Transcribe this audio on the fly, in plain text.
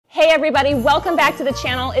everybody, welcome back to the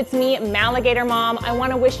channel. It's me, Maligatormom. I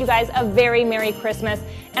want to wish you guys a very Merry Christmas,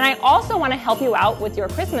 and I also want to help you out with your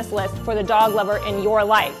Christmas list for the dog lover in your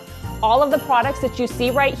life. All of the products that you see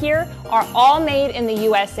right here are all made in the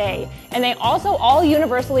USA, and they also all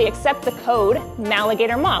universally accept the code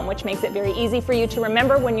Maligatormom, which makes it very easy for you to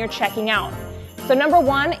remember when you're checking out. So number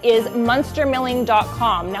one is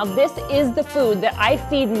munstermilling.com. Now this is the food that I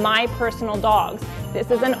feed my personal dogs. This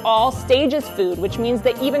is an all stages food, which means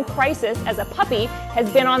that even Crisis, as a puppy, has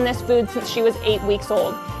been on this food since she was 8 weeks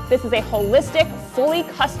old. This is a holistic, fully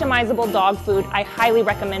customizable dog food. I highly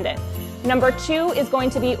recommend it. Number two is going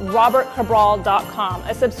to be robertcabral.com.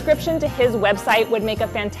 A subscription to his website would make a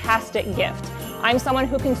fantastic gift. I'm someone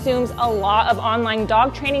who consumes a lot of online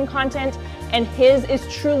dog training content, and his is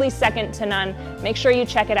truly second to none. Make sure you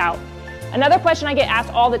check it out. Another question I get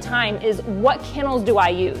asked all the time is, what kennels do I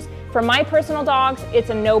use? For my personal dogs, it's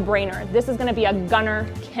a no-brainer. This is gonna be a Gunner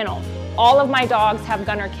Kennel. All of my dogs have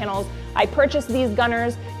Gunner Kennels. I purchased these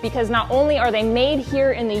Gunners because not only are they made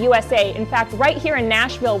here in the USA, in fact, right here in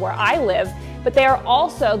Nashville where I live, but they are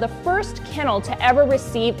also the first kennel to ever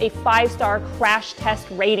receive a 5-star crash test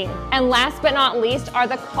rating. And last but not least are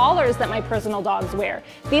the collars that my personal dogs wear.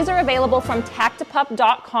 These are available from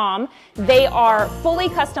Tactipup.com. They are fully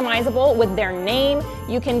customizable with their name.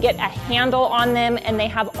 You can get a handle on them, and they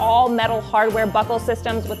have all metal hardware buckle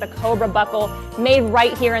systems with the Cobra buckle made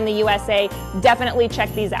right here in the USA. Definitely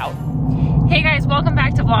check these out. Hey guys, welcome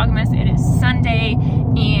back to Vlogmas. It is Sunday,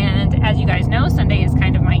 and as you guys know, Sunday is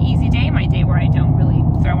kind of my easy day, my day where I don't really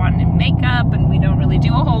throw on any makeup and we don't really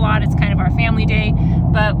do a whole lot. It's kind of our family day,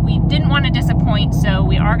 but we didn't want to disappoint, so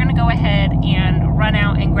we are going to go ahead and run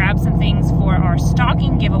out and grab some things for our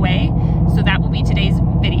stocking giveaway. So that will be today's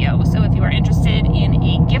video. So if you are interested in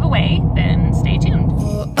a giveaway, then stay tuned.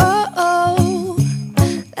 Oh, oh, oh.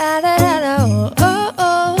 La, da, da, da, oh, oh,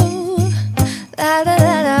 oh. La, da,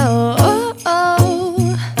 da, da, oh,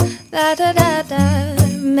 oh. La da da da,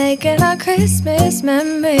 making our Christmas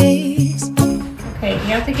memories. Okay,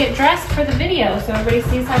 you have to get dressed for the video so everybody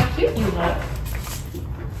sees how cute you look.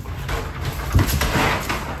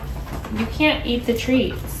 You can't eat the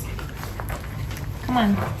treats. Come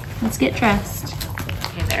on, let's get dressed.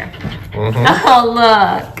 Okay, there. Oh,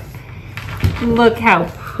 look. Look how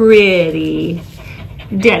pretty.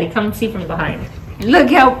 Daddy, come see from behind. Look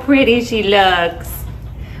how pretty she looks.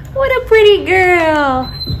 What a pretty girl.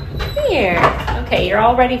 Here. Okay, you're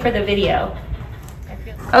all ready for the video.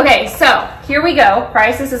 Okay, so here we go.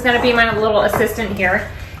 Crisis is going to be my little assistant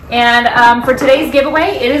here. And for today's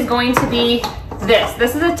giveaway, it is going to be this.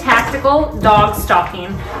 This is a tactical dog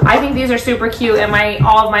stocking. I think these are super cute, and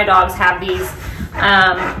all of my dogs have these.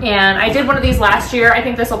 And I did one of these last year. I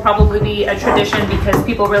think this will probably be a tradition because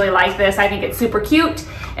people really like this. I think it's super cute.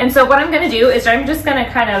 And so what I'm going to do is I'm just going to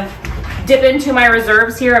kind of dip into my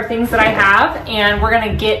reserves here of things that I have, and we're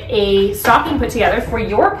gonna get a stocking put together for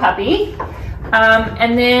your puppy,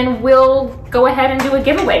 and then we'll go ahead and do a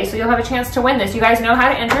giveaway, so you'll have a chance to win this. You guys know how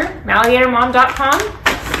to enter, Maligatormom.com,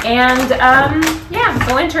 and yeah,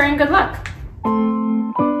 go enter and good luck.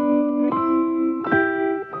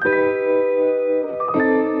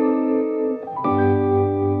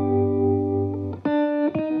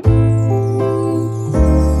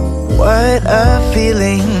 What a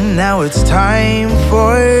feeling, now it's time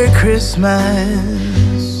for Christmas.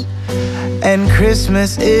 And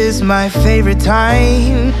Christmas is my favorite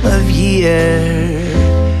time of year.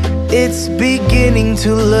 It's beginning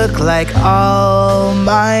to look like all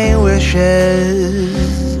my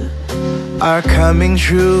wishes are coming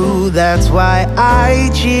true, that's why I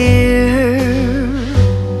cheer.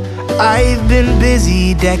 I've been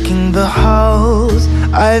busy decking the halls,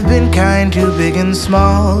 I've been kind to big and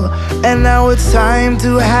small, and now it's time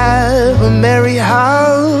to have a merry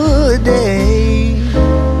holiday.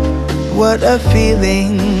 What a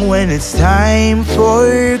feeling when it's time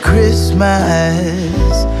for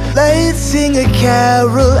Christmas. Let's sing a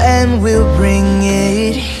carol and we'll bring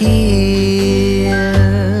it here.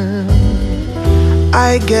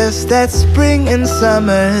 I guess that spring and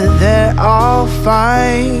summer, they're all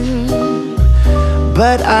fine,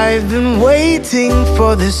 but I've been waiting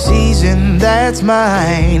for the season that's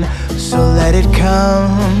mine. So let it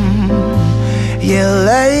come, yeah,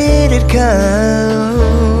 let it come.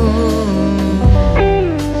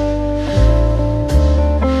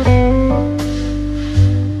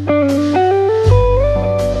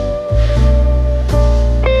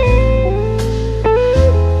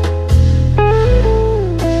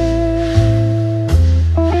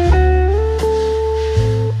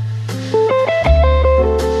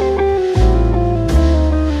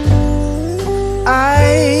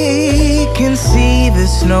 I can see the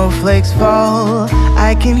snow snowflakes fall.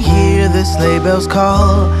 I can hear the sleigh bells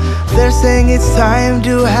call. They're saying it's time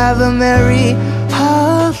to have a merry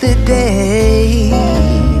holiday.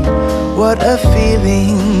 What a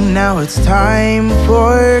feeling, now it's time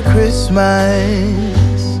for Christmas.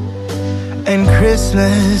 And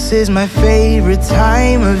Christmas is my favorite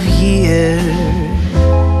time of year.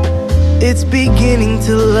 It's beginning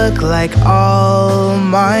to look like all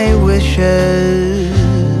my wishes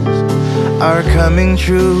are coming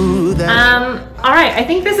true. All right, I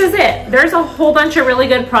think this is it. There's a whole bunch of really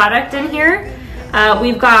good product in here.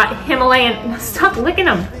 We've got Himalayan, stop licking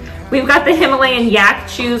them. We've got the Himalayan yak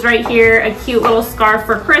shoes right here, a cute little scarf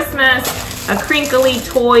for Christmas, a crinkly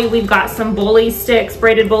toy. We've got some bully sticks,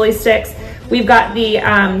 braided bully sticks. We've got the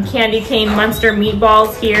candy cane Munster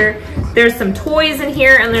meatballs here. There's some toys in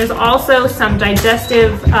here, and there's also some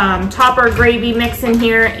digestive topper gravy mix in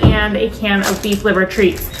here, and a can of beef liver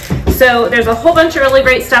treats. So there's a whole bunch of really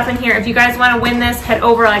great stuff in here. If you guys want to win this, head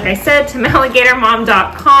over, like I said, to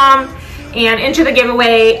Maligatormom.com and enter the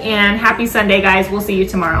giveaway. And happy Sunday, guys. We'll see you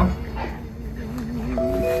tomorrow.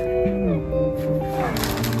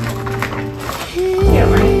 Yeah,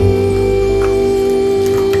 right?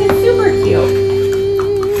 It's super cute.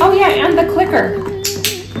 Oh yeah, and the clicker.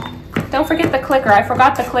 Don't forget the clicker. I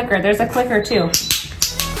forgot the clicker. There's a clicker too.